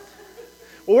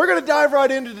Well, we're going to dive right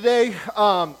into today.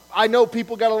 I know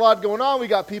people got a lot going on. We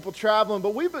got people traveling,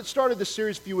 but we've started this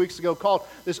series a few weeks ago called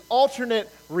this alternate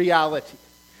reality.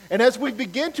 And as we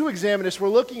begin to examine this, we're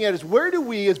looking at is where do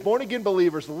we as born-again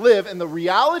believers live in the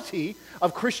reality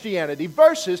of Christianity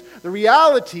versus the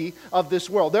reality of this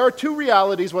world. There are two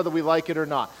realities, whether we like it or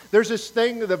not. There's this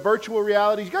thing, the virtual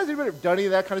reality. You guys ever done any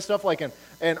of that kind of stuff, like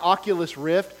an Oculus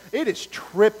Rift? It is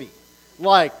trippy,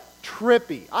 like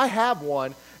trippy. I have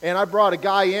one, and I brought a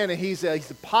guy in, and he's a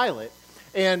pilot,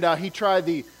 and he tried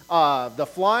the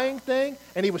flying thing,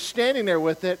 and he was standing there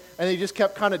with it, and he just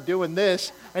kept kind of doing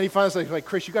this, and he finally was like,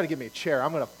 Chris, you got to give me a chair.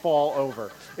 I'm going to fall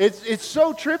over. It's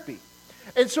so trippy.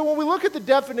 And so when we look at the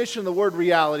definition of the word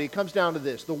reality, it comes down to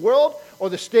this: the world or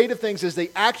the state of things as they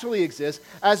actually exist,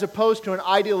 as opposed to an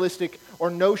idealistic or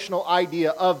notional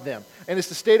idea of them. And it's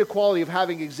the state of quality of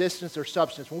having existence or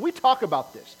substance. When we talk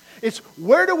about this, it's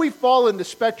where do we fall in the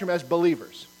spectrum as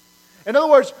believers? In other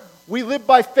words, we live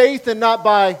by faith and not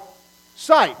by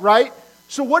sight, right?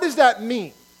 So what does that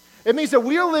mean? It means that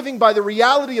we are living by the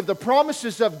reality of the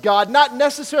promises of God, not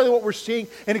necessarily what we're seeing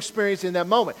and experiencing in that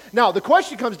moment. Now, the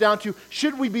question comes down to,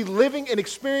 should we be living and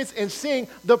experiencing and seeing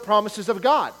the promises of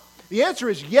God? The answer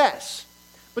is yes.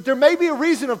 But there may be a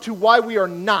reason to why we are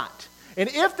not. And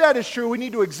if that is true, we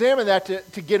need to examine that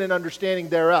to get an understanding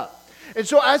thereof. And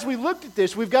so as we looked at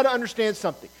this, we've got to understand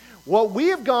something. What we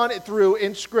have gone through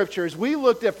in Scripture is we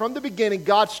looked at from the beginning,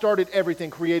 God started everything,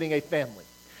 creating a family.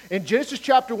 In Genesis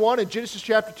chapter 1 and Genesis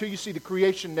chapter 2, you see the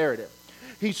creation narrative.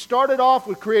 He started off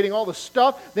with creating all the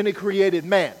stuff, then he created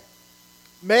man.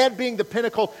 Man being the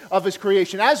pinnacle of his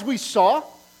creation. As we saw,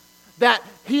 that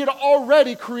he had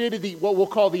already created what we'll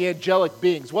call the angelic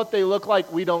beings. What they look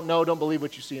like, we don't know, don't believe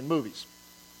what you see in movies.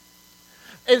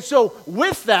 And so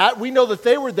with that, we know that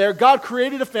they were there. God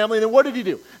created a family, and then what did he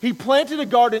do? He planted a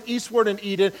garden eastward in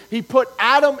Eden. He put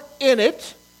Adam in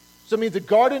it. So it means the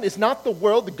garden is not the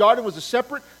world. The garden was a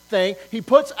separate thing. He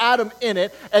puts Adam in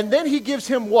it, and then he gives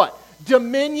him what?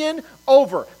 Dominion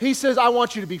over. He says, I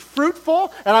want you to be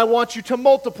fruitful, and I want you to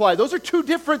multiply. Those are two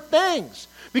different things,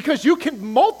 because you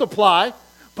can multiply,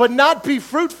 but not be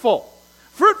fruitful.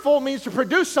 Fruitful means to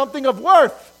produce something of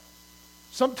worth.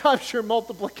 Sometimes your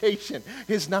multiplication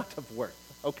is not of worth,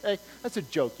 okay? That's a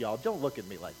joke, y'all. Don't look at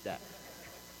me like that.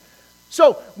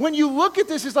 So when you look at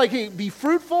this, it's like, hey, be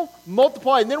fruitful,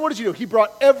 multiply, and then what does he do? He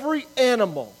brought every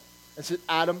animal and said,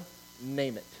 Adam,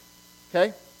 name it,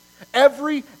 okay?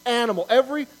 Every animal,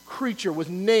 every creature was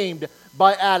named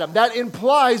by Adam. That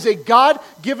implies a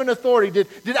God-given authority.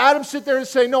 Did Adam sit there and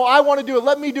say, no, I want to do it,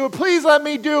 let me do it, please let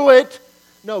me do it?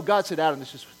 No, God said, Adam,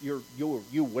 this is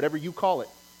you, whatever you call it.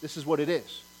 This is what it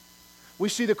is. We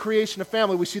see the creation of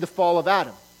family. We see the fall of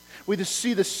Adam. We just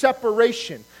see the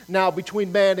separation now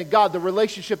between man and God. The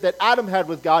relationship that Adam had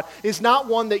with God is not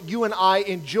one that you and I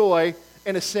enjoy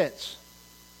in a sense.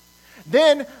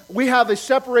 Then we have a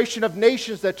separation of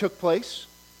nations that took place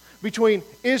between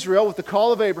Israel with the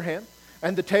call of Abraham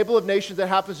and the table of nations that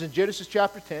happens in Genesis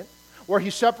chapter 10, where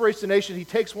he separates the nation. He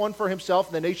takes one for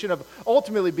himself, the nation of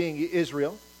ultimately being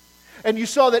Israel. And you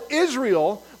saw that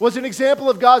Israel was an example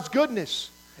of God's goodness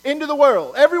into the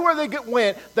world. Everywhere they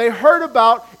went, they heard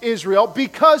about Israel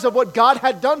because of what God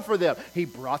had done for them. He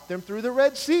brought them through the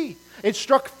Red Sea. It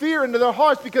struck fear into their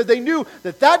hearts because they knew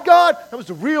that God, that was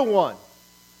the real one.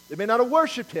 They may not have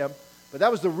worshipped him, but that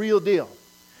was the real deal.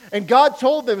 And God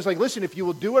told them, it's like, listen, if you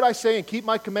will do what I say and keep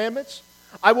my commandments,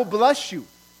 I will bless you.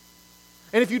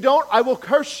 And if you don't, I will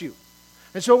curse you.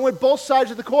 And so it went both sides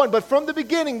of the coin. But from the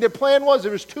beginning, their plan was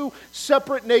there was two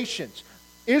separate nations,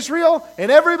 Israel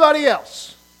and everybody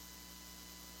else.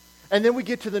 And then we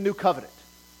get to the new covenant.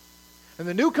 And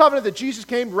the new covenant that Jesus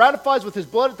came, ratifies with his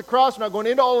blood at the cross, we're not going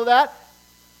into all of that,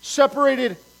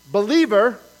 separated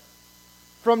believer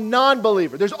from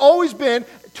non-believer. There's always been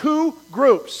two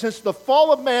groups. Since the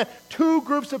fall of man, two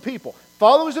groups of people.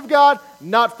 Followers of God,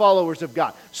 not followers of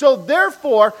God. So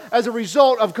therefore, as a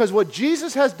result of, because what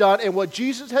Jesus has done and what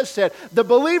Jesus has said, the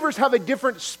believers have a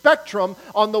different spectrum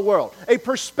on the world. A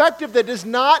perspective that does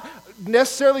not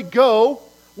necessarily go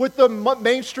with the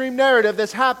mainstream narrative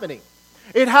that's happening.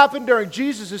 It happened during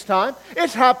Jesus' time.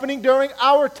 It's happening during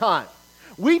our time.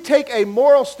 We take a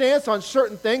moral stance on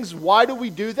certain things. Why do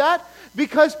we do that?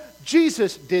 Because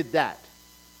Jesus did that.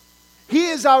 He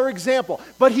is our example.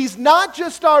 But he's not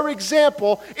just our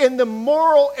example in the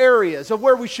moral areas of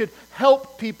where we should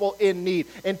help people in need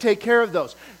and take care of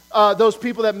those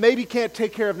people that maybe can't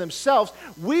take care of themselves.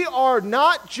 We are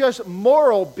not just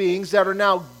moral beings that are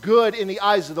now good in the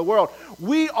eyes of the world.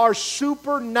 We are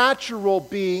supernatural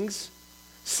beings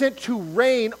sent to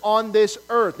reign on this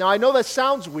earth. Now, I know that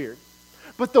sounds weird,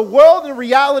 But the world and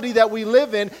reality that we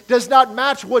live in does not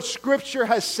match what Scripture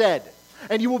has said.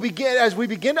 And you will begin, as we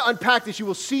begin to unpack this, you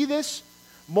will see this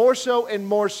more so and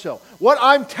more so. What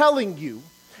I'm telling you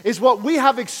is what we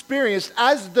have experienced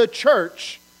as the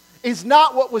church is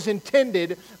not what was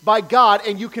intended by God,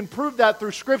 and you can prove that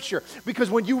through Scripture. Because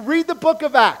when you read the book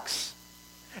of Acts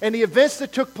and the events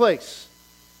that took place,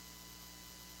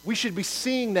 we should be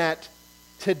seeing that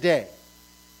today.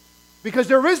 Because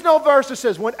there is no verse that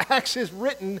says, when Acts is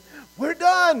written, we're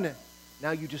done.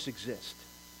 Now you just exist.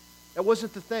 That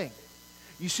wasn't the thing.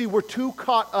 You see, we're too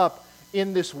caught up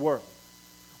in this world.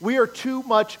 We are too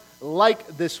much like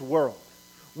this world.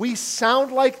 We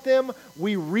sound like them,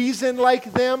 we reason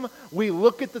like them, we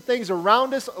look at the things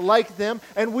around us like them,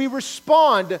 and we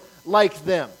respond like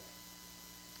them.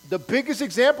 The biggest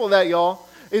example of that, y'all,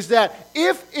 is that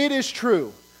if it is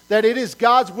true that it is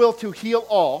God's will to heal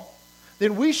all,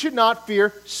 then we should not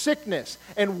fear sickness.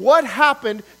 And what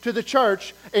happened to the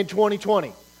church in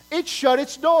 2020? It shut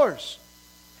its doors.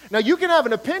 Now, you can have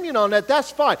an opinion on that,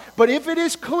 that's fine. But if it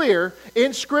is clear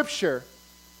in Scripture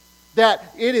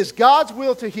that it is God's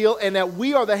will to heal and that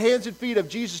we are the hands and feet of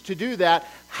Jesus to do that,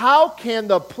 how can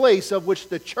the place of which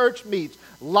the church meets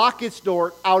lock its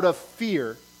door out of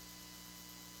fear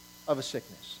of a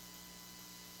sickness?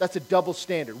 That's a double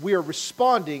standard. We are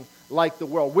responding like the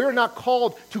world. We're not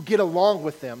called to get along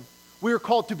with them. We are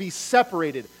called to be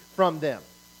separated from them.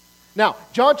 Now,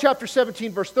 John chapter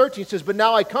 17, verse 13 says, "But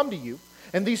now I come to you,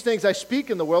 and these things I speak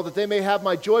in the world, that they may have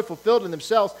my joy fulfilled in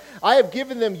themselves. I have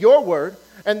given them your word,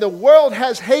 and the world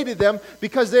has hated them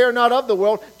because they are not of the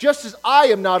world, just as I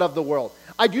am not of the world.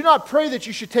 I do not pray that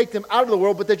you should take them out of the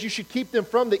world, but that you should keep them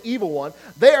from the evil one.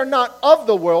 They are not of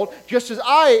the world, just as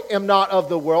I am not of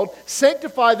the world.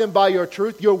 Sanctify them by your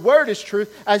truth. Your word is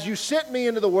truth. As you sent me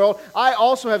into the world, I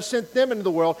also have sent them into the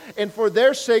world. And for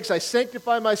their sakes I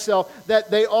sanctify myself,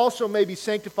 that they also may be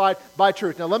sanctified by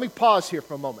truth." Now let me pause here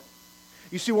for a moment.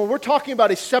 You see, when we're talking about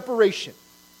a separation,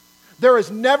 there is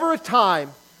never a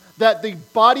time that the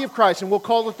body of Christ, and we'll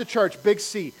call it the church, big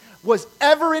C, was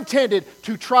ever intended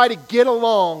to try to get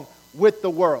along with the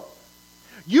world.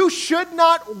 You should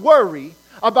not worry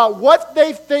about what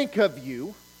they think of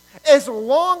you as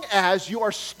long as you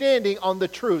are standing on the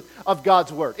truth of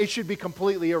God's word. It should be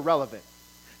completely irrelevant.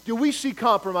 Do we see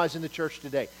compromise in the church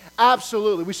today?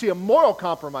 Absolutely. We see a moral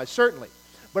compromise, certainly.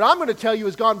 But I'm going to tell you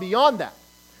it's gone beyond that.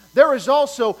 There is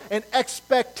also an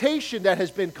expectation that has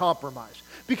been compromised.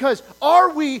 Because are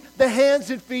we the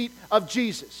hands and feet of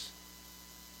Jesus?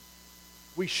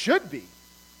 We should be.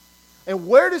 And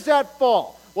where does that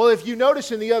fall? Well, if you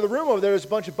notice in the other room over there, there's a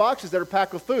bunch of boxes that are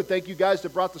packed with food. Thank you guys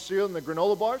that brought the cereal and the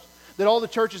granola bars. That all the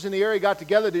churches in the area got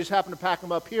together. They just happened to pack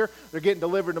them up here. They're getting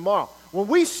delivered tomorrow. When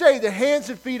we say the hands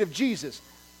and feet of Jesus,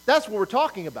 that's what we're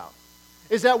talking about.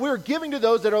 Is that we're giving to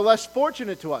those that are less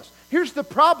fortunate to us. Here's the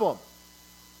problem.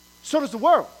 So does the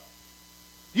world.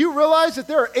 Do you realize that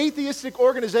there are atheistic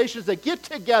organizations that get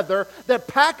together, that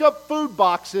pack up food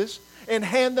boxes and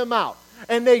hand them out?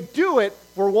 And they do it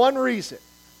for one reason.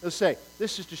 They'll say,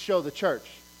 this is to show the church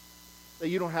that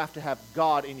you don't have to have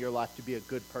God in your life to be a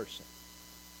good person.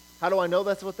 How do I know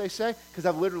that's what they say? Because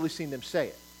I've literally seen them say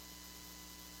it.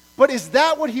 But is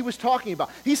that what he was talking about?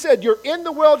 He said, you're in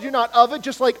the world, you're not of it.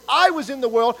 Just like I was in the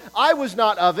world, I was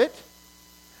not of it.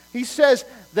 He says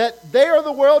that they are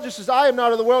the world, just as I am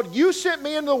not of the world. You sent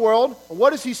me into the world. What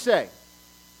does he say?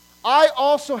 I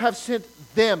also have sent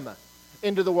them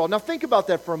into the world. Now think about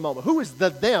that for a moment. Who is the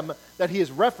them that he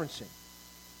is referencing?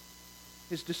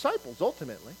 His disciples,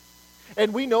 ultimately.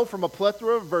 And we know from a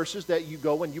plethora of verses that you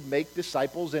go and you make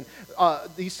disciples, and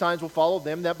these signs will follow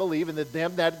them that believe, and the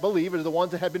them that believe are the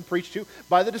ones that have been preached to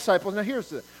by the disciples. Now here's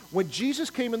the, when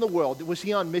Jesus came in the world, was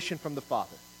he on mission from the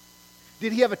Father?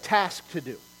 Did he have a task to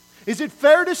do? Is it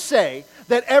fair to say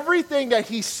that everything that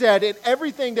he said and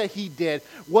everything that he did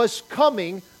was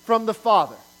coming from the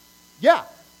Father? Yeah.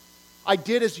 I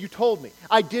did as you told me.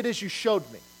 I did as you showed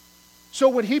me. So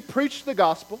when he preached the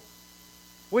gospel,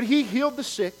 when he healed the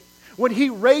sick, when he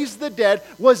raised the dead,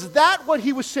 was that what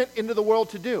he was sent into the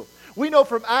world to do? We know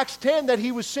from Acts 10 that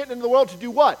he was sent into the world to do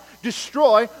what?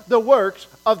 Destroy the works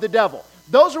of the devil.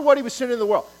 Those are what he was sent into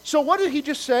the world. So what did he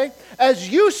just say? As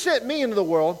you sent me into the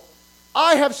world,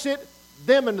 I have sent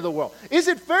them into the world. Is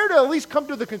it fair to at least come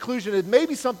to the conclusion that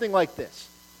maybe something like this?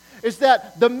 Is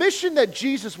that the mission that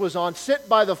Jesus was on, sent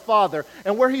by the Father,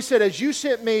 and where he said, as you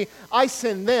sent me, I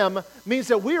send them, means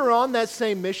that we are on that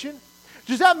same mission?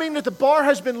 Does that mean that the bar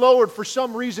has been lowered for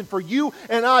some reason for you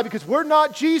and I because we're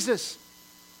not Jesus?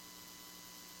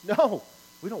 No,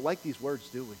 we don't like these words,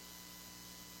 do we?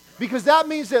 Because that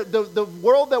means that the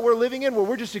world that we're living in, where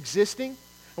we're just existing,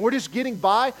 and we're just getting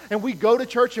by, and we go to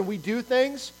church and we do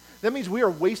things, that means we are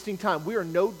wasting time. We are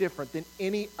no different than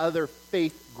any other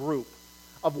faith group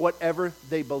of whatever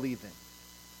they believe in.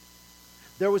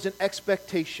 There was an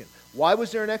expectation. Why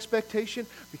was there an expectation?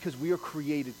 Because we are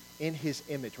created in His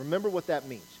image. Remember what that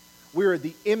means. We are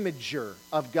the imager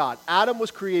of God. Adam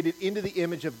was created into the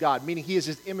image of God, meaning he is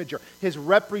His imager, His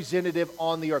representative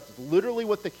on the earth. It's literally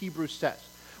what the Hebrew says.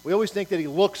 We always think that he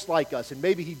looks like us, and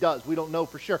maybe he does. We don't know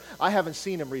for sure. I haven't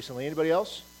seen him recently. Anybody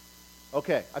else?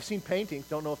 Okay, I've seen paintings.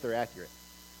 Don't know if they're accurate.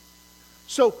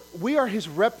 So we are His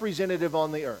representative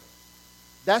on the earth.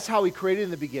 That's how He created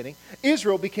in the beginning.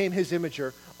 Israel became His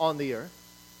imager on the earth,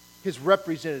 His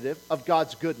representative of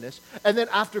God's goodness. And then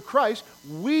after Christ,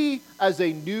 we as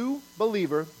a new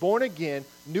believer, born again,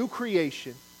 new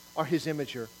creation, are His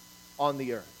imager on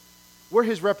the earth. We're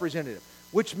His representative,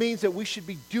 which means that we should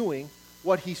be doing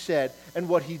what He said and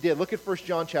what He did. Look at 1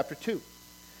 John chapter 2.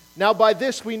 Now by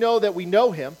this we know that we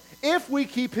know Him, if we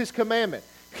keep His commandment.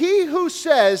 He who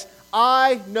says,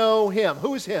 I know Him.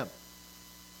 Who is Him?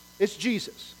 It's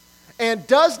Jesus. And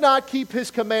does not keep His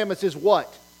commandments is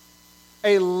what?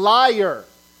 A liar.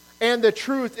 And the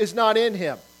truth is not in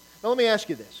him. Now let me ask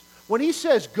you this. When He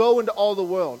says, go into all the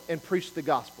world and preach the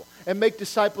gospel and make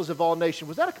disciples of all nations,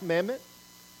 was that a commandment?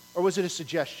 Or was it a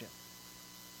suggestion?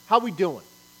 How we doing?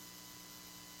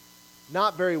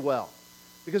 Not very well.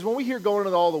 Because when we hear going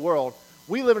into all the world,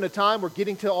 we live in a time where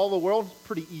getting to all the world is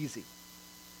pretty easy.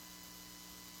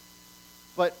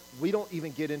 But we don't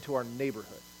even get into our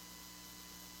neighborhood.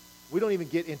 We don't even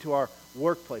get into our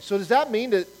workplace. So does that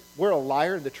mean that we're a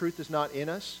liar and the truth is not in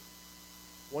us?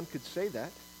 One could say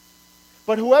that.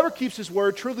 But whoever keeps His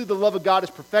word, truly the love of God is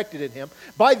perfected in him.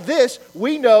 By this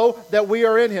we know that we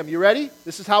are in Him. You ready?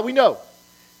 This is how we know.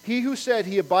 He who said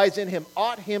he abides in Him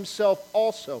ought himself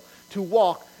also to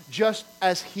walk just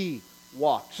as He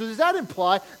walked. So does that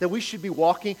imply that we should be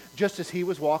walking just as He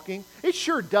was walking? It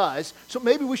sure does. So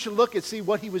maybe we should look and see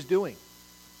what He was doing,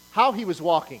 how He was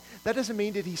walking. That doesn't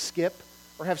mean did He skip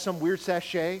or have some weird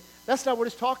sachet. That's not what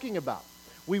it's talking about.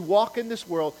 We walk in this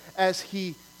world as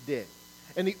He did.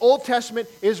 In the Old Testament,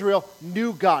 Israel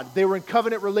knew God. They were in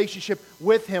covenant relationship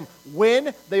with Him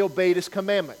when they obeyed His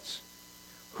commandments.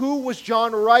 Who was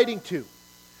John writing to?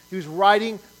 He was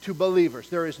writing to believers.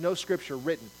 There is no scripture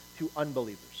written to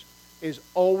unbelievers. It is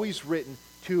always written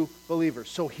to believers.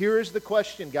 So here is the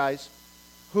question, guys.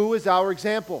 Who is our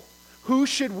example? Who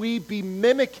should we be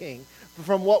mimicking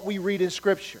from what we read in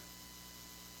Scripture?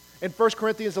 In 1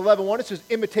 Corinthians 11:1, it says,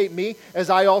 imitate me as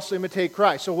I also imitate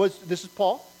Christ. So this is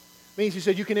Paul. It means he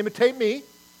said, you can imitate me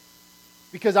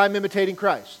because I'm imitating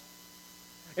Christ.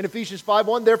 In Ephesians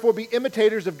 5:1, therefore be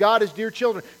imitators of God as dear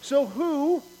children. So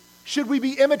who should we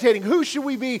be imitating? Who should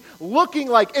we be looking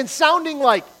like and sounding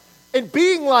like and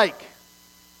being like?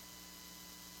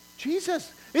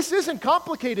 Jesus. This isn't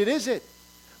complicated, is it?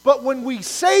 But when we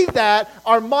say that,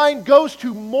 our mind goes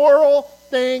to moral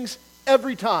things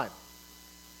every time.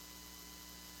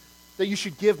 That you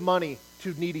should give money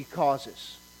to needy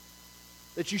causes.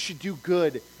 That you should do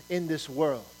good in this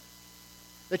world.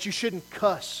 That you shouldn't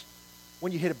cuss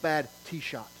when you hit a bad tee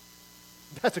shot.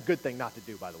 That's a good thing not to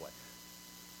do, by the way.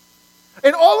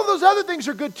 And all of those other things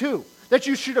are good too. That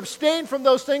you should abstain from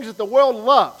those things that the world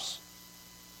loves.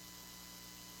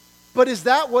 But is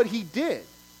that what He did?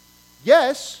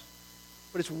 Yes,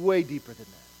 but it's way deeper than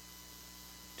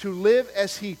that. To live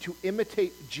as He, to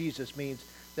imitate Jesus, means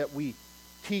that we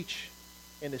teach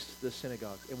in the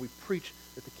synagogue and we preach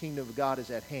that the kingdom of God is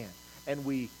at hand and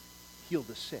we heal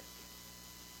the sick.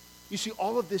 You see,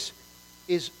 all of this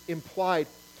is implied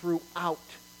throughout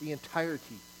the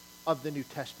entirety of the New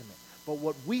Testament. But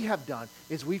what we have done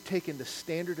is we've taken the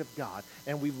standard of God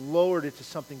and we've lowered it to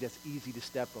something that's easy to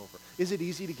step over. Is it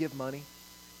easy to give money?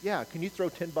 Yeah. Can you throw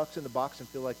 $10 in the box and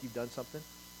feel like you've done something?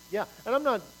 Yeah. And I'm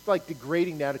not like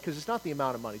degrading that because it's not the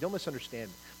amount of money. Don't misunderstand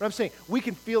me. But I'm saying we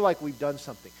can feel like we've done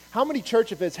something. How many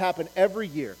church events happen every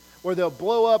year where they'll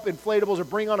blow up inflatables or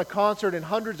bring on a concert and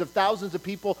hundreds of thousands of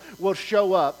people will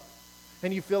show up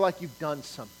and you feel like you've done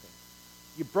something?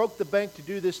 You broke the bank to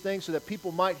do this thing so that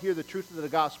people might hear the truth of the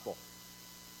gospel.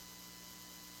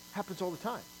 Happens all the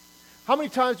time. How many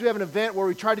times do we have an event where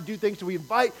we try to do things so we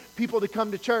invite people to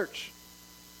come to church?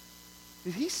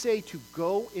 Did He say to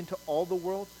go into all the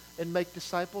world and make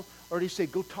disciples? Or did He say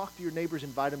go talk to your neighbors,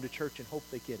 invite them to church and hope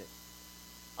they get it?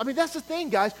 I mean, that's the thing,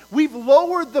 guys. We've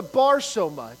lowered the bar so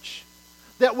much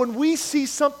that when we see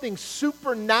something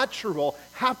supernatural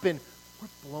happen,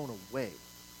 we're blown away.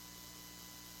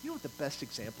 You know what the best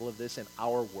example of this in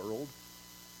our world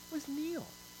was? Neil.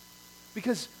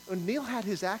 Because when Neil had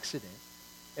his accident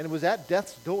and was at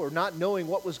death's door, not knowing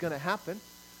what was going to happen,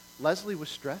 Leslie was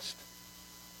stressed.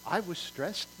 I was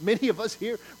stressed. Many of us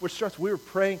here were stressed. We were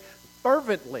praying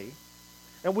fervently,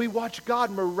 and we watched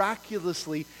God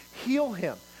miraculously heal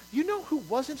him. You know who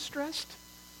wasn't stressed?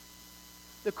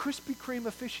 The Krispy Kreme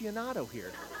aficionado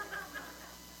here.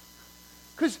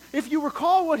 Because if you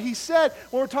recall what he said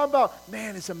when we're talking about,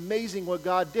 man, it's amazing what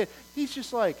God did, he's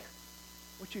just like,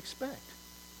 what'd you expect?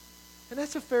 And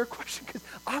that's a fair question, because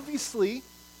obviously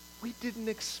we didn't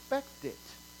expect it.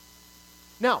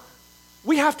 Now,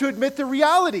 we have to admit the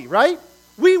reality, right?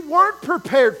 We weren't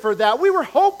prepared for that. We were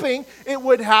hoping it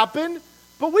would happen,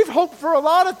 but we've hoped for a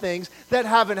lot of things that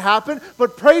haven't happened.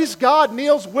 But praise God,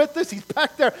 Neil's with us. He's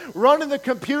back there running the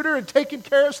computer and taking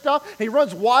care of stuff. He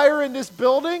runs wire in this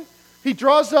building. He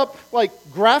draws up like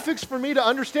graphics for me to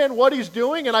understand what he's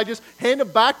doing, and I just hand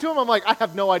them back to him. I'm like, I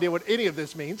have no idea what any of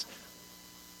this means.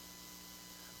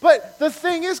 But the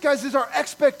thing is, guys, is our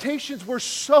expectations were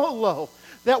so low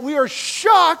that we are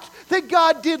shocked that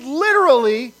God did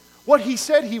literally what he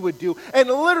said he would do, and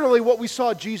literally what we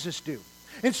saw Jesus do.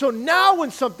 And so now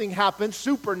when something happens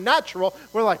supernatural,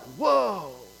 we're like,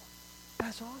 whoa,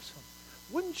 that's awesome.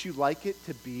 Wouldn't you like it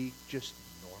to be just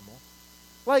normal?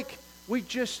 Like, we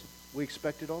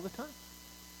expect it all the time.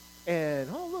 And,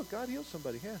 oh, look, God healed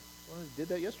somebody. Yeah, well, he did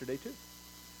that yesterday too.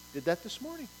 Did that this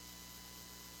morning.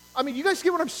 I mean, you guys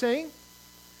get what I'm saying?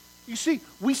 You see,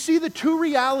 we see the two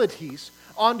realities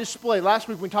on display. Last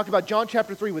week we talked about John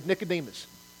chapter 3 with Nicodemus,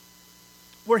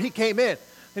 where he came in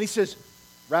and he says,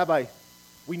 Rabbi,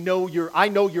 I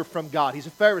know you're from God. He's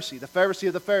a Pharisee, the Pharisee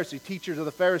of the Pharisees, teachers of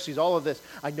the Pharisees, all of this.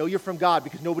 I know you're from God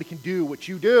because nobody can do what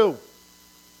you do.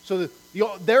 So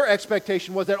their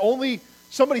expectation was that only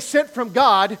somebody sent from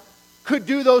God could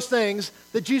do those things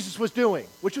that Jesus was doing,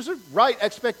 which was a right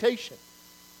expectation.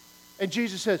 And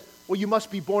Jesus says, well, you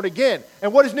must be born again.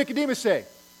 And what does Nicodemus say?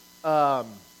 How?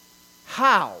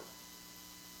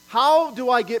 How do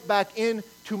I get back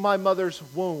into my mother's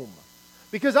womb?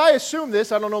 Because I assume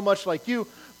this, I don't know much like you,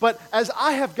 but as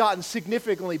I have gotten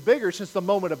significantly bigger since the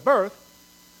moment of birth,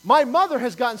 my mother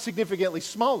has gotten significantly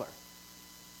smaller.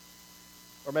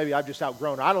 Or maybe I've just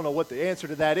outgrown her. I don't know what the answer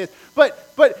to that is.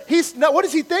 But he's not, what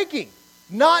is he thinking?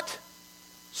 Not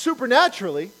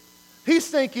supernaturally. He's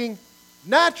thinking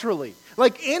naturally.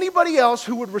 Like anybody else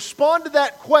who would respond to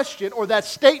that question or that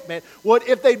statement would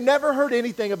if they've never heard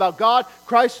anything about God,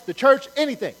 Christ, the church,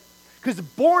 anything. Because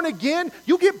born again,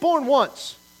 you get born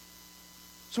once.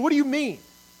 So what do you mean?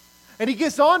 And he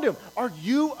gets on to him. Are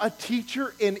you a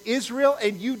teacher in Israel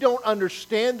and you don't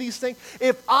understand these things?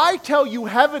 If I tell you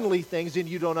heavenly things and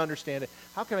you don't understand it,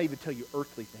 how can I even tell you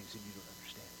earthly things and you don't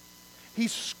understand it?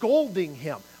 He's scolding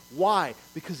him. Why?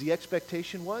 Because the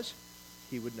expectation was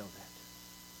he would know that.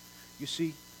 You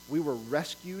see, we were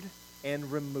rescued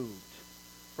and removed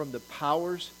from the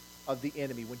powers of the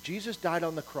enemy. When Jesus died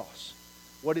on the cross,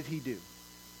 what did he do?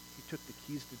 He took the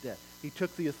keys to death. He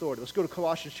took the authority. Let's go to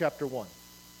Colossians chapter 1.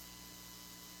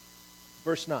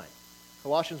 Verse 9.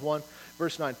 Colossians 1,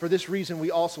 verse 9. For this reason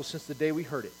we also, since the day we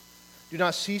heard it, do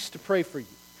not cease to pray for you,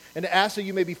 and to ask that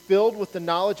you may be filled with the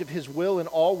knowledge of his will in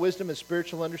all wisdom and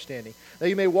spiritual understanding, that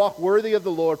you may walk worthy of the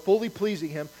Lord, fully pleasing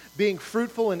him, being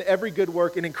fruitful in every good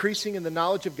work, and increasing in the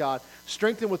knowledge of God,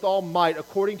 strengthened with all might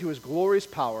according to his glorious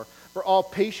power, for all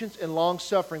patience and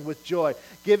long-suffering with joy,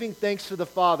 giving thanks to the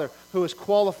Father who has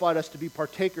qualified us to be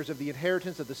partakers of the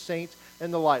inheritance of the saints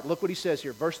and the light. Look what he says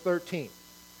here, verse 13.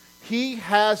 He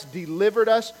has delivered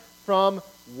us from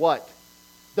what?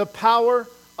 The power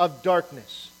of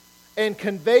darkness, and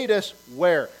conveyed us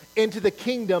where? Into the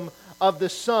kingdom of the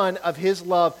Son of his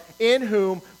love, in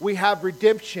whom we have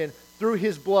redemption through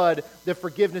his blood, the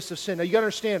forgiveness of sin. Now you got to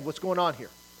understand what's going on here.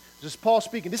 This is Paul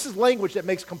speaking. This is language that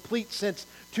makes complete sense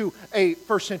to a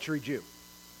first century Jew.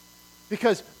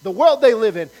 Because the world they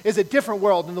live in is a different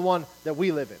world than the one that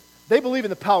we live in. They believe in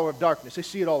the power of darkness. They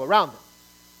see it all around them.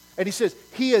 And he says,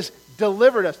 he has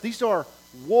delivered us. These are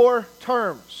war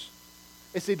terms.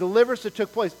 It's a deliverance that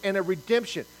took place and a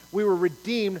redemption. We were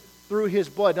redeemed through his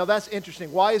blood. Now that's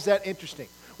interesting. Why is that interesting?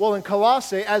 Well, in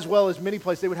Colossae, as well as many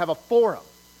places, they would have a forum.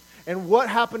 And what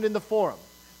happened in the forum?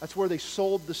 That's where they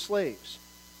sold the slaves.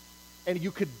 And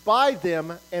you could buy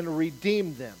them and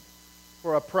redeem them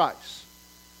for a price.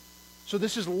 So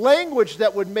this is language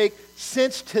that would make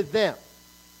sense to them.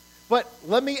 But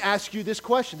let me ask you this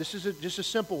question. This is just a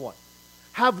simple one.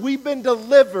 Have we been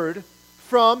delivered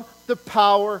from the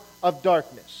power of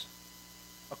darkness,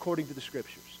 according to the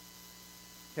Scriptures?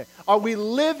 Okay. Are we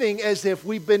living as if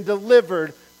we've been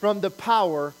delivered from the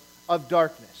power of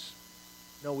darkness?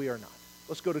 No, we are not.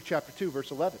 Let's go to chapter 2,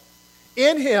 verse 11.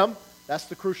 In him, that's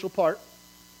the crucial part,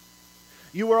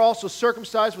 you were also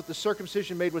circumcised with the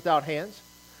circumcision made without hands,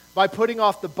 by putting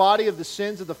off the body of the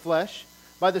sins of the flesh,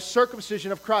 by the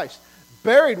circumcision of Christ,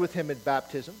 buried with him in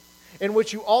baptism, in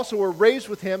which you also were raised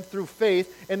with him through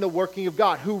faith in the working of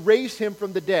God, who raised him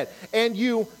from the dead. And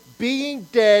you, being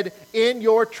dead in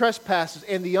your trespasses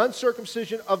and the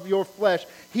uncircumcision of your flesh,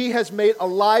 he has made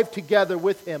alive together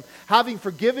with him, having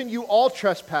forgiven you all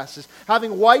trespasses,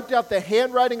 having wiped out the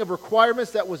handwriting of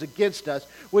requirements that was against us,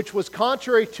 which was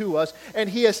contrary to us, and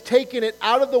he has taken it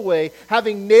out of the way,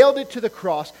 having nailed it to the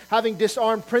cross, having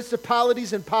disarmed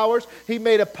principalities and powers, he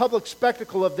made a public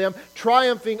spectacle of them,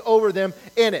 triumphing over them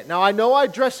in it. Now, I know I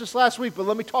addressed this last week, but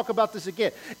let me talk about this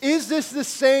again. Is this the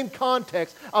same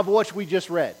context of what we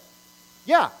just read?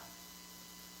 Yeah.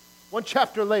 One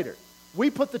chapter later. We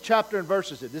put the chapter and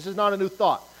verses in. This is not a new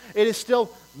thought. It is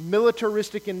still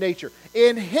militaristic in nature.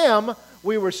 In him,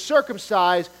 we were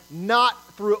circumcised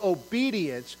not through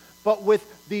obedience, but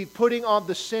with the putting on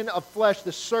the sin of flesh,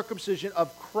 the circumcision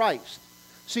of Christ.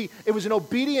 See, it was an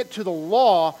obedient to the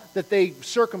law that they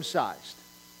circumcised.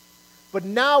 But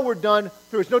now we're done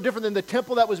through. It's no different than the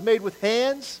temple that was made with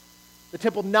hands, the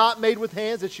temple not made with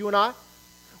hands, that's you and I.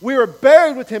 We were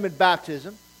buried with him in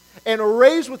baptism and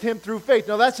raised with him through faith.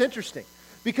 Now that's interesting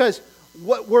because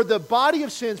were the body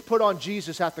of sins put on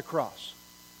Jesus at the cross?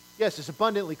 Yes, it's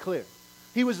abundantly clear.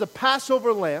 He was the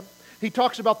Passover lamb. He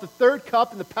talks about the third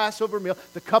cup in the Passover meal,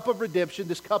 the cup of redemption.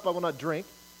 This cup I will not drink.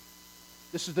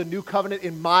 This is the new covenant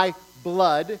in my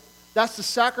blood. That's the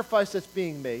sacrifice that's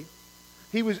being made.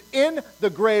 He was in the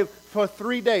grave for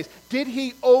 3 days. Did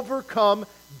he overcome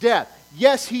death?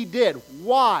 Yes, he did.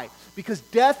 Why? Because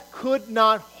death could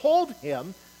not hold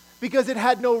him because it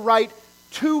had no right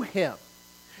to him.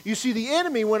 You see, the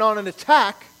enemy went on an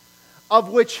attack of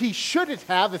which he shouldn't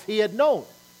have if he had known.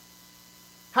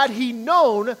 Had he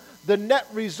known the net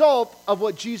result of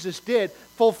what Jesus did,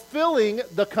 fulfilling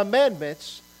the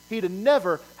commandments, he'd have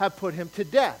never have put him to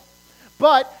death.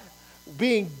 But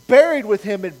being buried with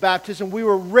him in baptism, we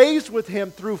were raised with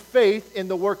him through faith in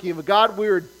the working of God. We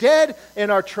were dead in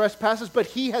our trespasses, but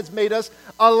he has made us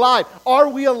alive. Are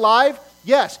we alive?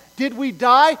 Yes. Did we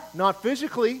die? Not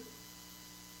physically.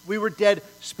 We were dead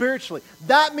spiritually.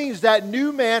 That means that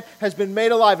new man has been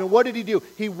made alive. And what did he do?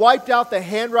 He wiped out the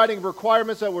handwriting of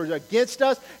requirements that were against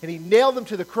us, and he nailed them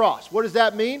to the cross. What does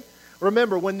that mean?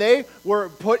 Remember, when they were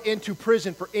put into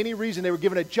prison for any reason, they were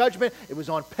given a judgment. It was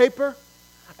on paper.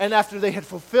 And after they had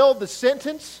fulfilled the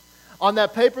sentence on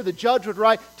that paper, the judge would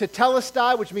write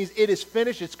tetelestai, which means it is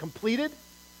finished, it's completed.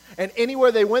 And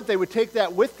anywhere they went, they would take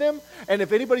that with them. And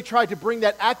if anybody tried to bring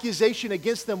that accusation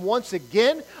against them once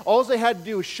again, all they had to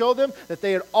do was show them that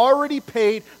they had already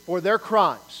paid for their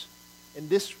crimes. In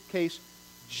this case,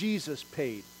 Jesus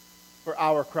paid for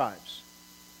our crimes.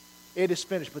 It is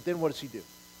finished. But then what does he do?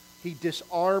 He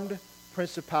disarmed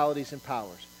principalities and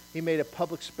powers. He made a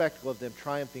public spectacle of them,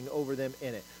 triumphing over them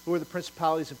in it. Who are the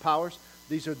principalities and powers?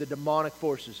 These are the demonic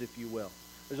forces, if you will.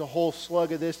 There's a whole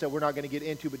slug of this that we're not going to get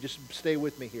into, but just stay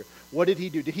with me here. What did he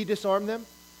do? Did he disarm them?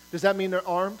 Does that mean they're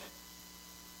armed?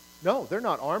 No, they're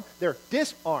not armed. They're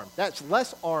disarmed. That's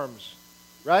less arms,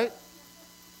 right?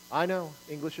 I know,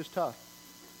 English is tough.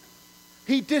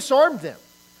 He disarmed them.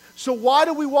 So why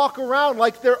do we walk around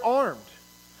like they're armed?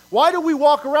 Why do we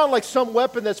walk around like some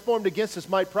weapon that's formed against us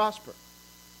might prosper?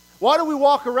 Why do we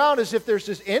walk around as if there's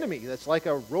this enemy that's like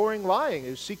a roaring lion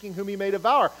who's seeking whom he may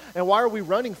devour? And why are we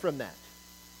running from that?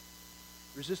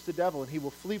 Resist the devil and he will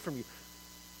flee from you.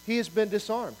 He has been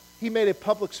disarmed. He made a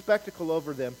public spectacle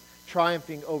over them,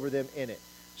 triumphing over them in it.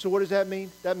 So what does that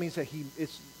mean? That means that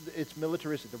it's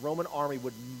militaristic. The Roman army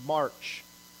would march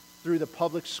through the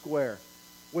public square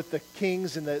with the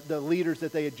kings and the leaders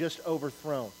that they had just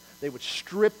overthrown. They would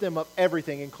strip them of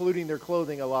everything, including their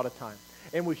clothing a lot of times,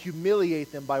 and would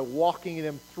humiliate them by walking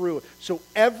them through it. So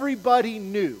everybody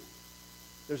knew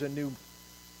there's a new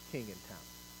king in town.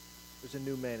 There's a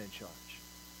new man in charge.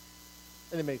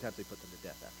 And then many times they put them to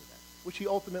death after that, which he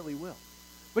ultimately will.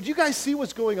 But you guys see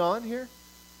what's going on here?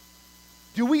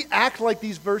 Do we act like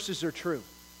these verses are true?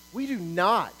 We do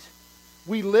not.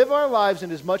 We live our lives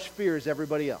in as much fear as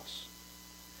everybody else.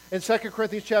 In 2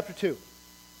 Corinthians chapter 2,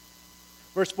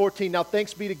 verse 14, now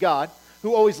thanks be to God,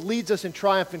 who always leads us in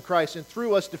triumph in Christ, and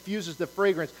through us diffuses the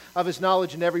fragrance of his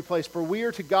knowledge in every place. For we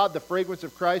are to God the fragrance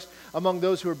of Christ among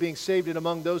those who are being saved and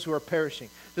among those who are perishing.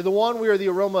 To the one we are the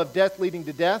aroma of death leading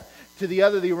to death, to the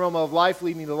other the aroma of life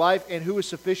leading to life. And who is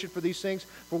sufficient for these things?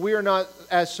 For we are not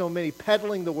as so many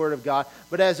peddling the word of God,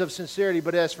 but as of sincerity,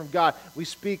 but as from God. We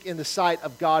speak in the sight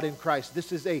of God in Christ.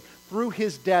 This is through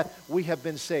his death we have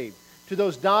been saved. To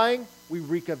those dying, we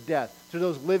reek of death. To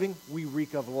those living, we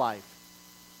reek of life.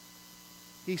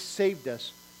 He saved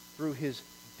us through his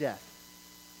death.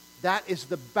 That is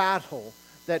the battle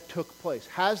that took place?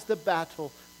 Has the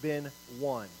battle been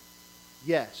won?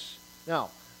 Yes.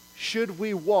 Now, should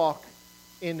we walk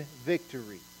in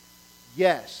victory?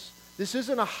 Yes. This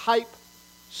isn't a hype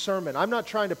sermon. I'm not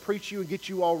trying to preach you and get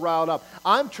you all riled up.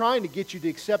 I'm trying to get you to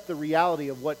accept the reality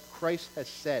of what Christ has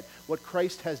said, what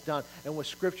Christ has done, and what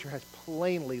Scripture has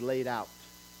plainly laid out.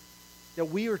 That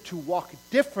we are to walk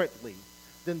differently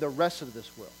than the rest of this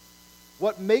world.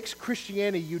 What makes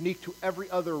Christianity unique to every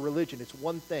other religion, it's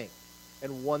one thing,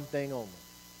 and one thing only.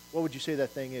 What would you say that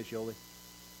thing is, Yoli?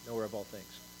 Knower of all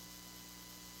things.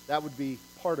 That would be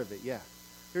part of it, yeah.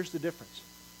 Here's the difference.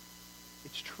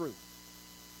 It's true.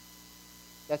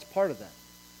 That's part of that.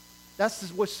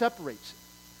 That's what separates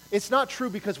it. It's not true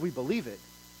because we believe it.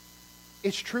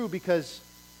 It's true because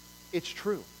it's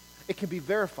true. It can be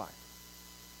verified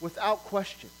without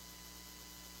question.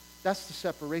 That's the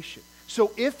separation.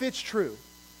 So if it's true,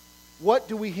 what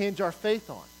do we hinge our faith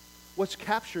on? What's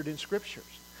captured in Scriptures?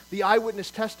 The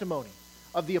eyewitness testimony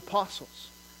of the apostles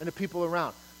and the people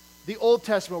around. The Old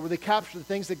Testament, where they captured the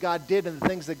things that God did and the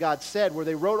things that God said, where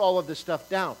they wrote all of this stuff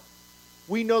down.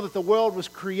 We know that the world was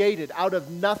created out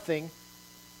of nothing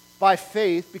by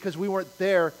faith because we weren't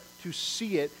there to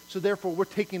see it. So therefore, we're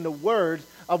taking the words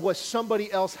of what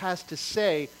somebody else has to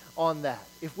say on that.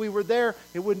 If we were there,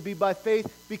 it wouldn't be by faith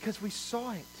because we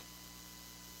saw it.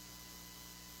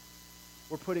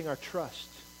 We're putting our trust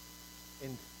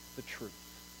in the truth.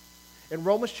 In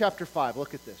Romans chapter 5,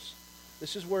 look at this.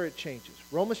 This is where it changes.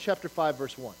 Romans chapter 5,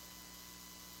 verse 1.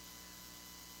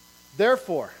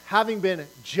 Therefore, having been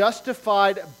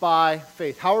justified by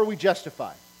faith. How are we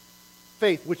justified?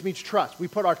 Faith, which means trust. We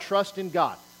put our trust in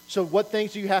God. So what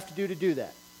things do you have to do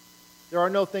that? There are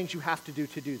no things you have to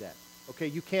do that. Okay,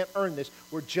 you can't earn this.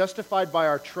 We're justified by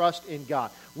our trust in God.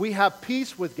 We have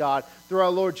peace with God through our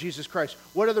Lord Jesus Christ.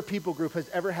 What other people group has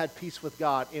ever had peace with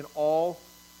God in all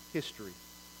history?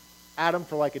 Adam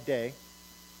for like a day.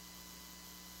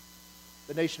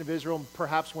 The nation of Israel,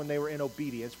 perhaps when they were in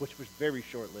obedience, which was very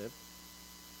short-lived.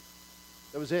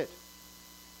 That was it.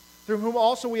 Through whom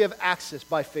also we have access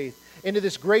by faith into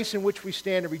this grace in which we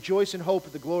stand and rejoice in hope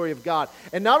of the glory of God.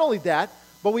 And not only that,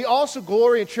 but we also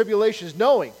glory in tribulations,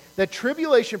 knowing that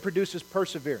tribulation produces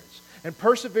perseverance. And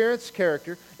perseverance,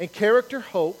 character, and character,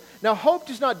 hope. Now, hope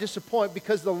does not disappoint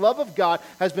because the love of God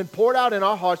has been poured out in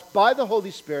our hearts by the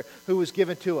Holy Spirit who was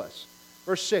given to us.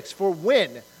 Verse 6, for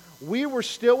when we were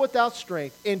still without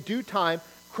strength, in due time,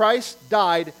 Christ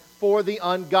died for the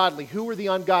ungodly. Who were the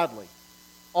ungodly?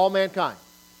 All mankind.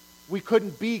 We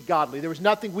couldn't be godly. There was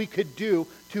nothing we could do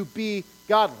to be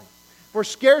godly. For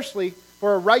scarcely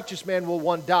for a righteous man will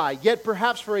one die, yet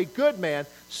perhaps for a good man,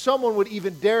 someone would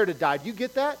even dare to die. Do you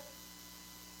get that?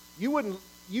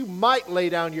 You might lay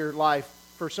down your life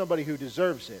for somebody who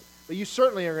deserves it, but you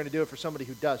certainly are going to do it for somebody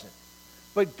who doesn't.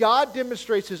 But God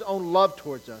demonstrates His own love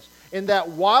towards us in that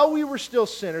while we were still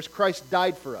sinners, Christ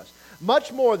died for us.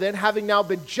 Much more then, having now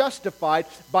been justified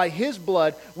by His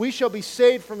blood, we shall be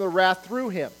saved from the wrath through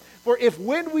Him. For if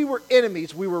when we were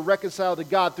enemies, we were reconciled to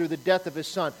God through the death of His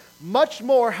Son, much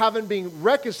more, having been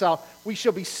reconciled, we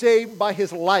shall be saved by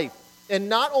His life. And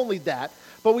not only that,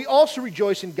 but we also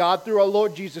rejoice in God through our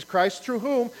Lord Jesus Christ, through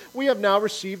whom we have now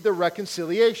received the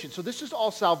reconciliation. So this is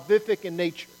all salvific in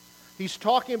nature. He's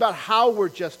talking about how we're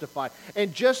justified.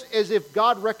 And just as if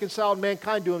God reconciled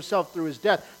mankind to Himself through His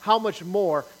death, how much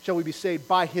more shall we be saved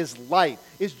by His life?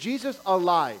 Is Jesus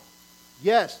alive?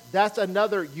 Yes, that's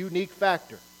another unique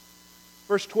factor.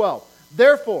 Verse 12,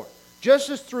 therefore, just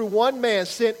as through one man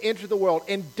sin entered the world,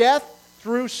 and death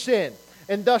through sin,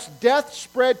 and thus death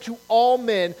spread to all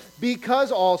men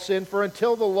because all sin, for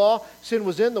until the law, sin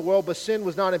was in the world, but sin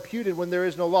was not imputed when there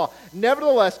is no law.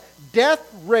 Nevertheless, death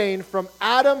reigned from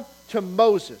Adam to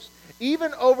Moses,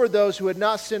 even over those who had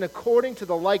not sinned according to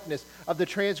the likeness of the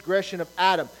transgression of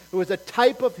Adam, who was a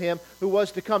type of him who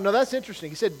was to come. Now that's interesting.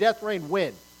 He said death reigned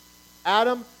when?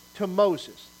 Adam to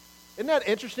Moses. Isn't that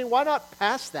interesting? Why not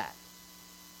past that?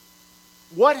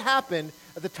 What happened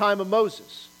at the time of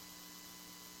Moses?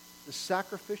 The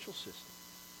sacrificial system.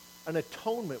 An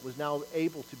atonement was now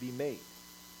able to be made.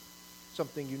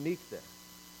 Something unique there.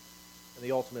 And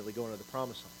they ultimately go into the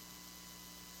promised land.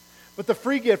 But the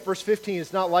free gift, verse 15,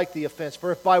 is not like the offense.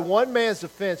 For if by one man's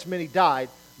offense many died,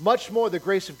 much more the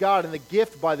grace of God and the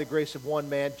gift by the grace of one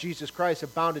man, Jesus Christ,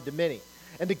 abounded to many.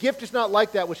 And the gift is not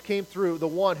like that which came through the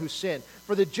one who sinned.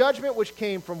 For the judgment which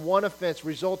came from one offense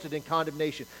resulted in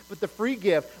condemnation. But the free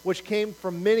gift which came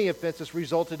from many offenses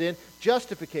resulted in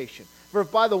justification. For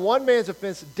if by the one man's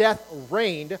offense death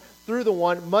reigned through the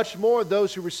one, much more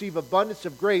those who receive abundance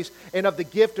of grace and of the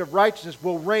gift of righteousness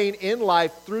will reign in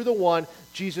life through the one,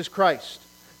 Jesus Christ.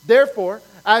 Therefore,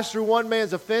 as through one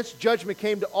man's offense, judgment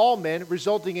came to all men,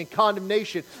 resulting in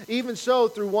condemnation, even so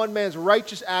through one man's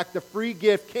righteous act, the free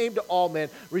gift came to all men,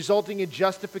 resulting in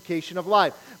justification of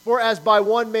life. For as by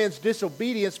one man's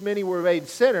disobedience many were made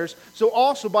sinners, so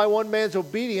also by one man's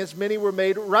obedience many were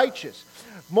made righteous.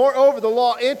 Moreover, the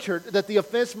law entered that the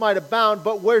offense might abound,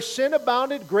 but where sin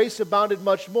abounded, grace abounded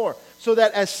much more. So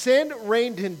that as sin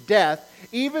reigned in death,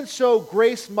 even so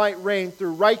grace might reign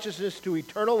through righteousness to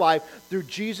eternal life through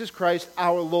Jesus Christ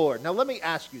our Lord. Now let me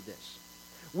ask you this.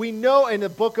 We know in the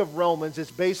book of Romans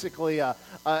it's basically a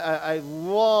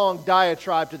long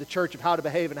diatribe to the church of how to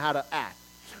behave and how to act.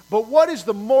 But what is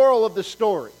the moral of the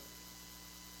story?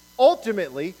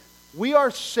 Ultimately, we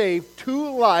are saved to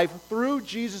life through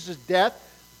Jesus' death,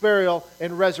 burial,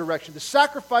 and resurrection. The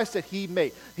sacrifice that he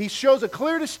made. He shows a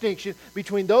clear distinction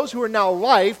between those who are now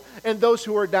life and those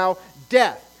who are now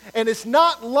death. And it's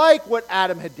not like what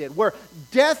Adam had did, where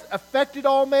death affected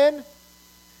all men.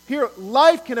 Here,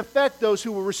 life can affect those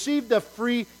who will receive the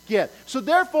free gift. So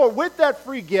therefore, with that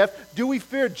free gift, do we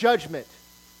fear judgment?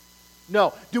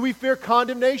 No. Do we fear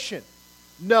condemnation?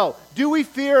 No. Do we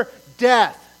fear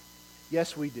death?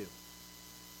 Yes, we do.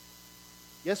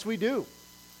 Yes, we do.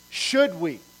 Should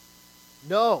we?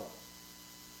 No.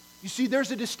 You see, there's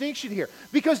a distinction here.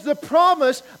 Because the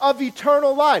promise of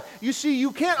eternal life. You see,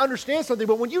 you can't understand something,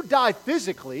 but when you die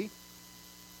physically,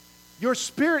 your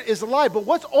spirit is alive. But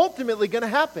what's ultimately going to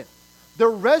happen? The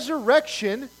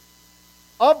resurrection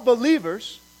of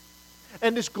believers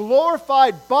and this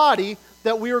glorified body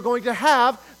that we are going to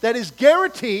have that is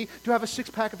guaranteed to have a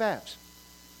six-pack of abs.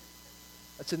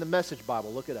 That's in the Message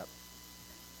Bible. Look it up.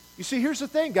 You see, here's the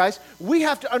thing, guys. We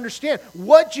have to understand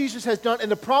what Jesus has done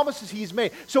and the promises he's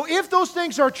made. So if those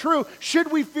things are true,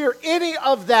 should we fear any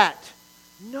of that?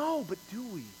 No, but do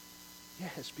we?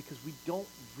 Yes, because we don't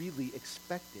really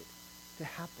expect it to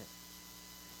happen.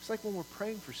 It's like when we're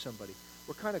praying for somebody.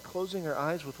 We're kind of closing our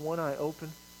eyes with one eye open.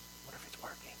 What if it's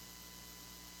working?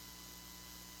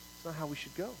 It's not how we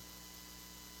should go.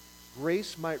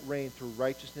 Grace might reign through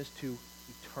righteousness to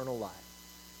eternal life.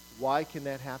 Why can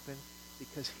that happen?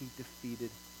 Because he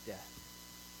defeated death.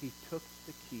 He took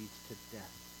the keys to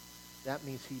death. That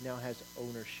means he now has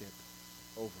ownership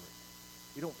over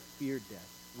it. We don't fear death.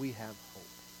 We have hope.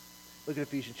 Look at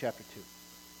Ephesians chapter 2,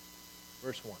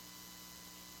 verse 1.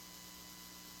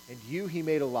 And you he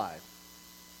made alive,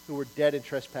 who were dead in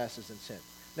trespasses and sin.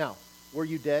 Now, were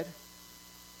you dead?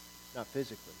 Not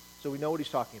physically. So we know what he's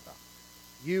talking about.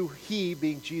 You, he,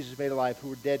 being Jesus, made alive, who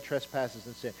were dead, trespasses,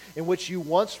 and sin, in which you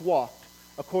once walked,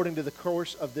 according to the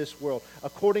course of this world,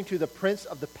 according to the prince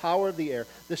of the power of the air,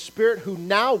 the spirit who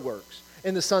now works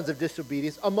in the sons of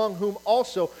disobedience, among whom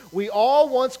also we all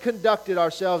once conducted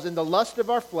ourselves in the lust of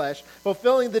our flesh,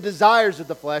 fulfilling the desires of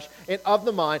the flesh and of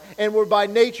the mind, and were by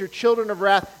nature children of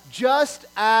wrath, just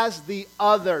as the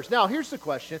others. Now, here's the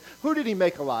question. Who did he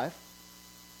make alive?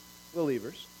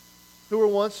 Believers. Who were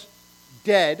once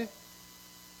dead,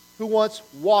 who once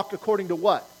walked according to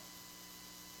what?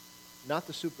 Not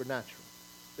the supernatural.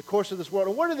 The course of this world.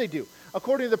 And what do they do?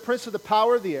 According to the prince of the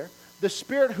power of the air, the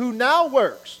spirit who now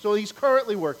works, so he's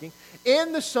currently working,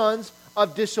 in the sons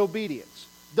of disobedience,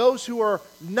 those who are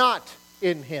not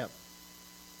in him,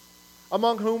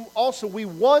 among whom also we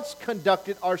once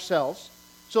conducted ourselves.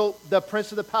 So the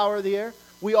prince of the power of the air,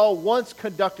 we all once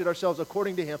conducted ourselves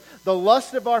according to him, the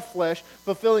lust of our flesh,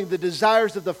 fulfilling the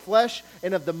desires of the flesh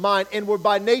and of the mind, and were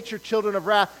by nature children of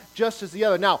wrath, just as the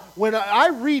other. Now, when I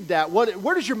read that,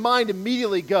 where does your mind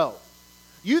immediately go?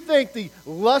 You think the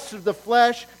lust of the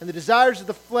flesh and the desires of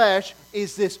the flesh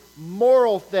is this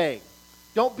moral thing.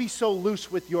 Don't be so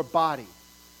loose with your body,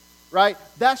 right?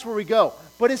 That's where we go.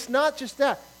 But it's not just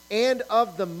that, and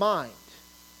of the mind.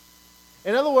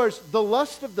 In other words, the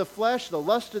lust of the flesh, the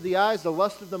lust of the eyes, the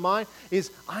lust of the mind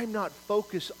is I'm not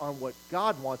focused on what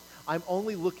God wants. I'm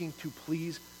only looking to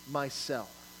please myself.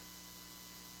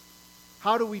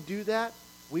 How do we do that?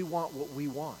 We want what we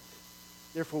want.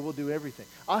 Therefore, we'll do everything.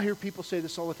 I'll hear people say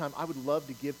this all the time. I would love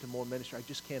to give to more ministry. I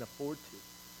just can't afford to.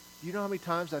 Do you know how many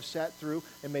times I've sat through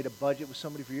and made a budget with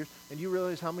somebody for years? And you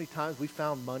realize how many times we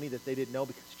found money that they didn't know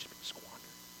because it's just been squandered.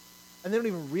 And they don't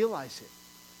even realize it.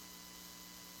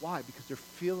 Why? Because they're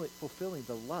fulfilling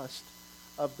the lust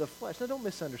of the flesh. Now, don't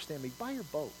misunderstand me. Buy your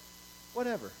boat.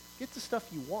 Whatever. Get the stuff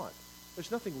you want.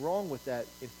 There's nothing wrong with that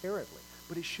inherently.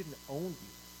 But it shouldn't own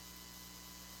you.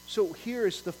 So here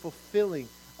is the fulfilling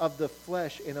of the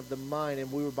flesh and of the mind.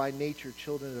 And we were by nature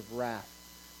children of wrath.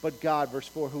 But God, verse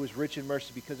 4, who is rich in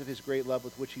mercy because of his great love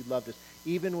with which he loved us,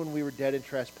 even when we were dead in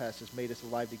trespasses, made us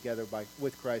alive together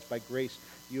with Christ. By grace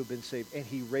you have been saved. And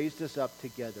he raised us up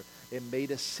together and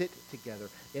made us sit together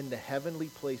in the heavenly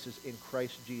places in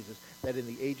Christ Jesus, that in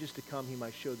the ages to come he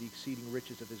might show the exceeding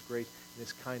riches of his grace and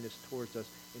his kindness towards us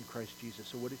in Christ Jesus.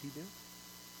 So what did he do?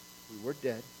 We were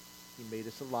dead. He made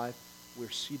us alive. We're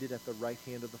seated at the right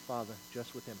hand of the Father,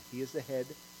 just with him. He is the head.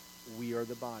 We are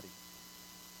the body.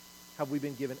 Have we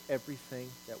been given everything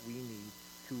that we need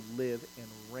to live and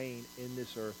reign in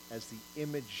this earth as the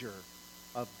imager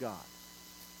of God?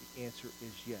 The answer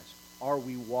is yes. Are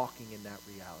we walking in that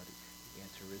reality? The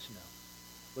answer is no.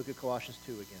 Look at Colossians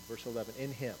 2 again, verse 11.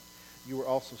 In him you were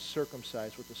also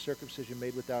circumcised with the circumcision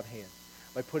made without hands,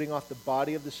 by putting off the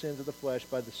body of the sins of the flesh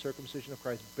by the circumcision of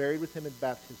Christ, buried with him in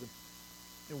baptism,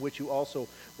 in which you also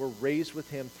were raised with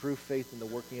him through faith in the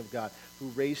working of God, who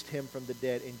raised him from the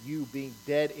dead, and you, being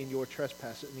dead in your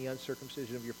trespasses and the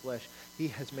uncircumcision of your flesh, he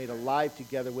has made alive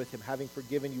together with him, having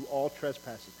forgiven you all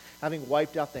trespasses, having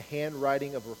wiped out the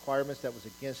handwriting of requirements that was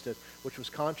against us, which was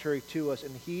contrary to us,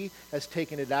 and he has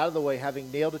taken it out of the way,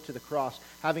 having nailed it to the cross,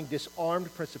 having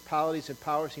disarmed principalities and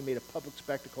powers, he made a public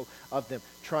spectacle of them,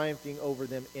 triumphing over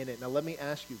them in it. Now let me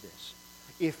ask you this.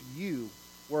 If you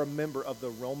were a member of the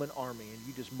Roman army and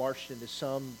you just marched into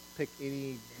pick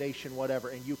any nation, whatever,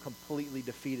 and you completely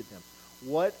defeated them,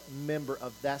 what member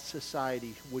of that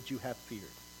society would you have feared?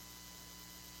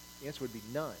 The answer would be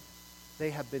none. They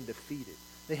have been defeated.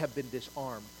 They have been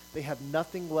disarmed. They have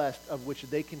nothing left of which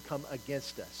they can come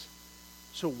against us.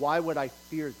 So why would I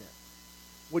fear them?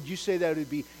 Would you say that it would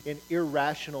be an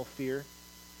irrational fear?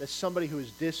 That somebody who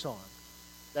is disarmed,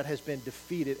 that has been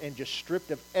defeated and just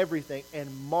stripped of everything and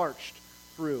marched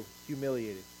through,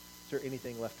 humiliated. Is there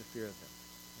anything left to fear of them?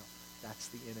 No. That's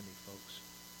the enemy, folks.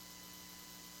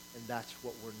 And that's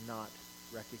what we're not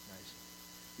recognizing.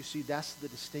 You see, that's the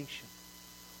distinction.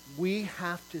 We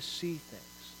have to see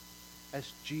things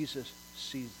as Jesus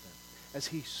sees them, as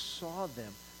he saw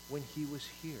them when he was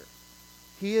here.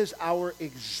 He is our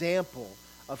example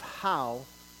of how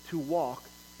to walk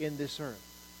in this earth.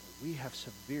 But we have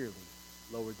severely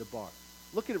lowered the bar.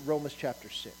 Look at Romans chapter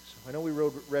 6. I know we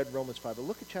read Romans 5, but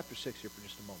look at chapter 6 here for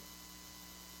just a moment.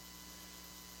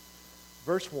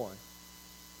 Verse 1.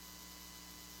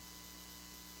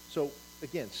 So,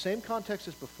 again, same context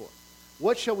as before.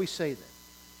 What shall we say then?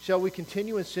 Shall we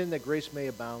continue in sin that grace may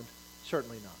abound?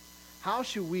 Certainly not. How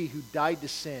should we who died to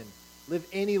sin live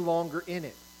any longer in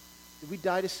it? Did we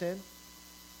die to sin?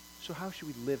 So how should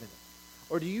we live in it?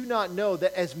 Or do you not know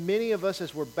that as many of us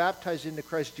as were baptized into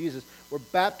Christ Jesus were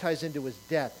baptized into his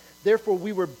death? Therefore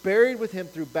we were buried with him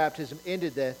through baptism into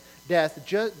death,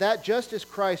 that just as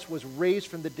Christ was raised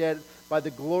from the dead by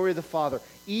the glory of the Father,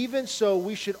 even so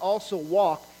we should also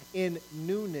walk in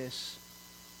newness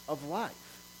of life.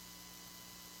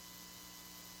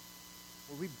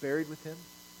 Were we buried with him?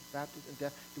 Baptized in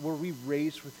death? Were we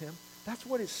raised with him? That's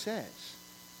what it says.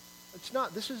 It's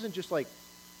not, this isn't just like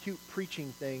cute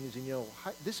preaching things and,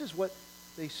 this is what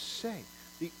they say.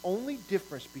 The only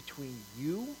difference between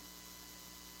you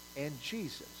and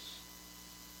Jesus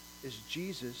is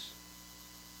Jesus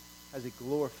has a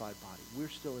glorified body. We're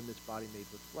still in this body made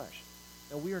with flesh.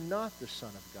 Now, we are not the Son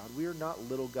of God. We are not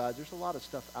little gods. There's a lot of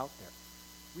stuff out there.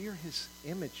 We are his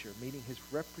imager, meaning his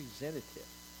representative.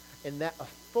 And that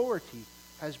authority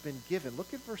has been given.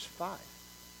 Look at verse 5.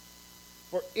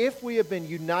 For if we have been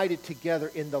united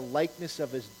together in the likeness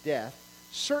of his death,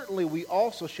 certainly we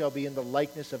also shall be in the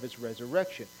likeness of his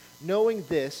resurrection. Knowing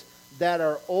this, that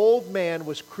our old man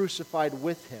was crucified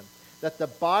with him, that the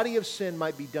body of sin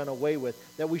might be done away with,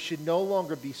 that we should no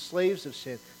longer be slaves of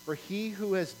sin. For he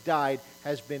who has died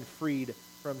has been freed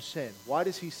from sin. Why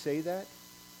does he say that?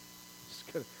 It's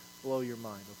going to blow your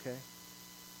mind, okay?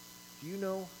 Do you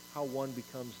know how one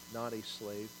becomes not a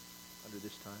slave under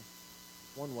this time?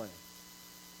 One way.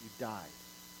 You died.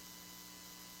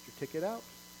 Is your ticket out?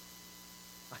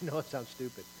 I know it sounds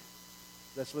stupid.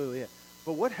 That's literally it.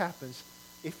 But what happens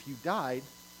if you died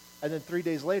and then 3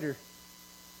 days later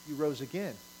you rose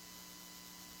again?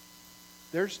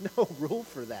 There's no rule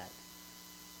for that.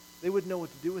 They wouldn't know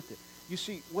what to do with it. You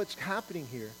see, what's happening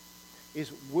here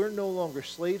is we're no longer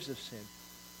slaves of sin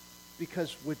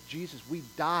because with Jesus we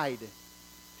died.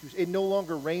 It no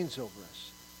longer reigns over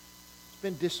us. It's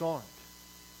been disarmed.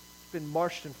 It's been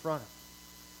marched in front of.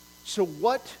 So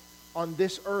what on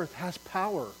this earth has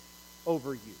power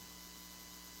over you?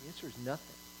 The answer is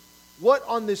nothing. What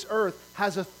on this earth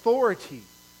has authority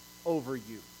over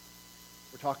you?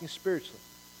 We're talking spiritually.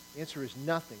 The answer is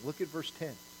nothing. Look at verse 10.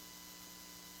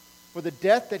 For the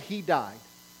death that he died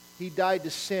to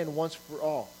sin once for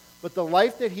all. but the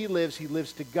life that he lives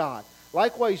to God.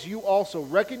 Likewise, you also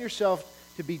reckon yourself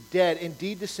to be dead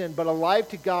indeed to sin, but alive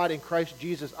to God in Christ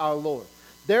Jesus our Lord.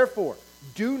 Therefore,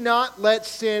 do not let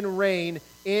sin reign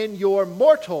in your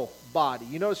mortal body.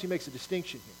 You notice he makes a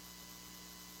distinction here.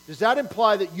 Does that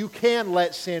imply that you can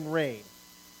let sin reign?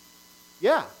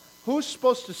 Yeah. Who's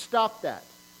supposed to stop that?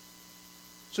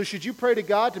 So should you pray to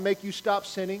God to make you stop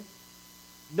sinning?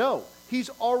 No. He's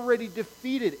already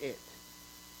defeated it.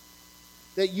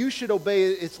 That you should obey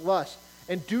its lust.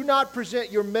 And do not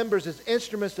present your members as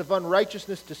instruments of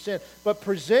unrighteousness to sin, but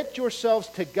present yourselves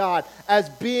to God as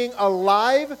being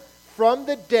alive from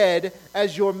the dead,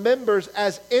 as your members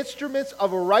as instruments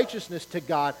of righteousness to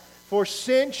God. For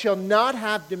sin shall not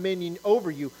have dominion over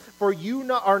you, for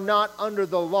you are not under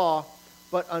the law,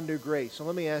 but under grace. So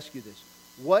let me ask you this.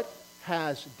 What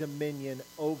has dominion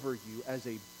over you as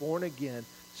a born-again,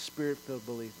 Spirit-filled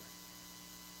believer?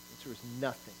 The answer is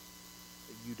nothing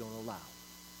that you don't allow.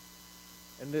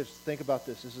 And just think about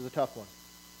this. This is a tough one.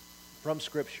 From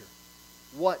Scripture.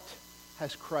 What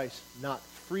has Christ not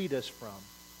freed us from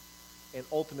and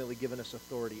ultimately given us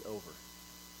authority over?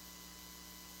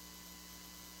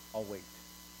 I'll wait.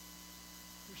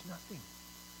 There's nothing.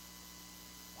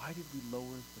 Why did we lower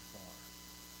the bar?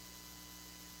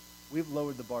 We've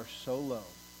lowered the bar so low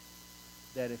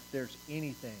that if there's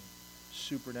anything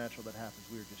supernatural that happens,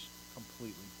 we are just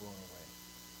completely blown away.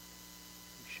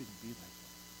 We shouldn't be like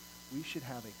that. We should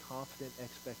have a confident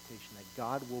expectation that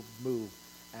God will move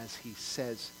as he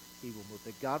says he will move.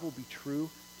 That God will be true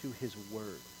to his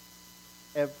word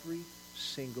every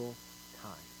single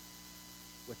time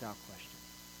without question.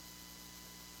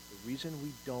 The reason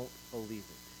we don't believe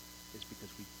it is because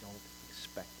we don't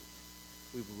expect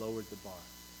it. We've lowered the bar.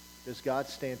 Does God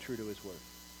stand true to his word?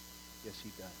 Yes, he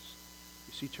does.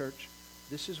 You see, church,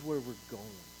 this is where we're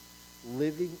going.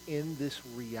 Living in this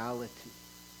reality.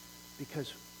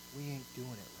 Because we ain't doing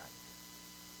it right.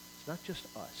 It's not just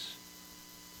us.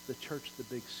 The church, the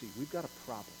big C. We've got a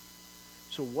problem.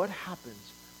 So what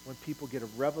happens when people get a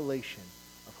revelation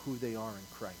of who they are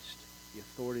in Christ? The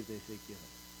authority that they've given.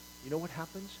 You know what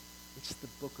happens? It's the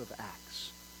book of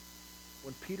Acts.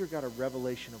 When Peter got a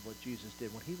revelation of what Jesus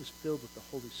did, when he was filled with the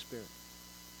Holy Spirit,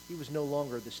 he was no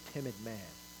longer this timid man.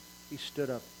 He stood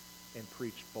up and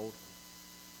preached boldly.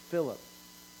 Philip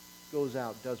goes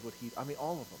out, does what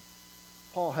all of them.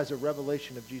 Paul has a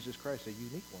revelation of Jesus Christ, a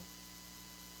unique one.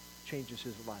 Changes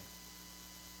his life.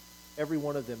 Every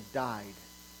one of them died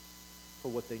for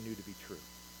what they knew to be true.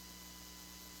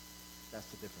 That's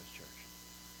the difference, church.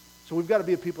 So we've got to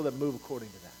be a people that move according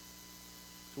to that.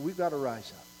 So we've got to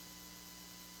rise up.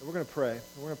 And we're going to pray.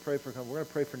 We're going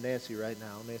to pray for Nancy right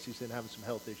now. Nancy's been having some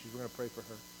health issues. We're going to pray for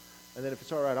her. And then if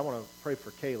it's all right, I want to pray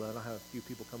for Kayla, and I'll have a few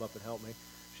people come up and help me.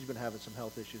 She's been having some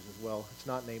health issues as well. It's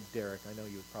not named Derek. I know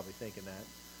you were probably thinking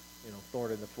that.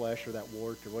 Thorn in the flesh or that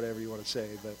wart or whatever you want to say.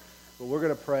 But we're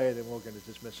going to pray, and then we're going to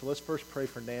dismiss. So let's first pray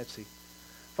for Nancy.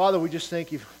 Father, we just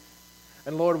thank you.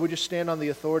 And Lord, we just stand on the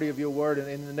authority of your word, and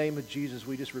in the name of Jesus,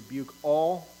 we just rebuke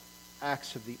all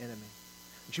acts of the enemy.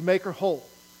 That you make her whole.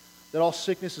 That all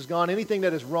sickness is gone. Anything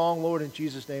that is wrong, Lord, in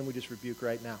Jesus' name, we just rebuke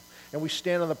right now. And we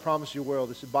stand on the promise of your word.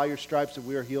 This is by your stripes that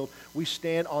we are healed. We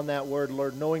stand on that word,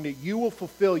 Lord, knowing that you will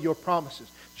fulfill your promises.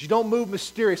 That you don't move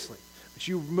mysteriously, but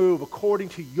you move according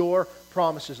to your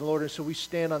promises, Lord. And so we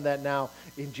stand on that now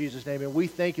in Jesus' name. And we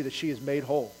thank you that she is made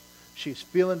whole. She is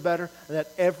feeling better, and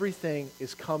that everything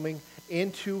is coming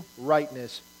into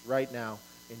rightness right now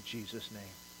in Jesus' name.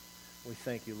 We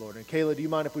thank you, Lord. And Kayla, do you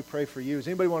mind if we pray for you? Does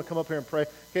anybody want to come up here and pray?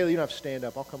 Kayla, you don't have to stand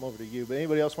up. I'll come over to you. But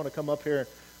anybody else want to come up here and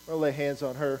we'll lay hands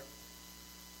on her?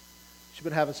 She's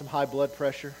been having some high blood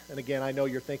pressure. And again, I know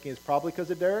you're thinking it's probably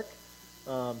because of Derek.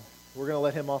 We're going to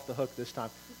let him off the hook this time.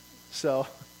 So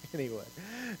anyway,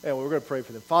 and we're going to pray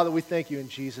for them. Father, we thank you in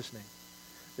Jesus' name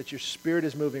that your Spirit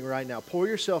is moving right now. Pour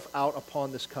yourself out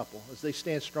upon this couple as they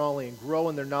stand strongly and grow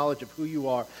in their knowledge of who you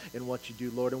are and what you do,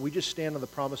 Lord. And we just stand on the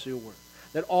promise of your word.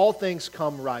 That all things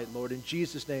come right, Lord, in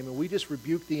Jesus' name. And we just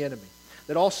rebuke the enemy.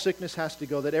 That all sickness has to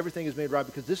go. That everything is made right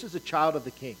because this is a child of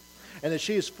the King. And that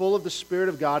she is full of the Spirit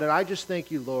of God. And I just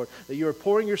thank you, Lord, that you are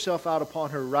pouring yourself out upon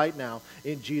her right now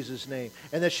in Jesus' name.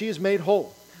 And that she is made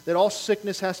whole. That all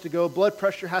sickness has to go. Blood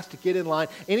pressure has to get in line.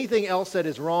 Anything else that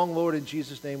is wrong, Lord, in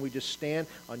Jesus' name, we just stand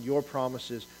on your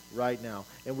promises right now.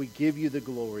 And we give you the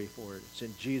glory for it. It's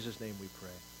in Jesus' name we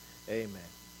pray. Amen.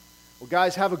 Well,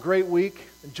 guys, have a great week.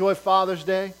 Enjoy Father's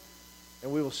Day,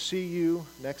 and we will see you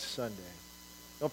next Sunday.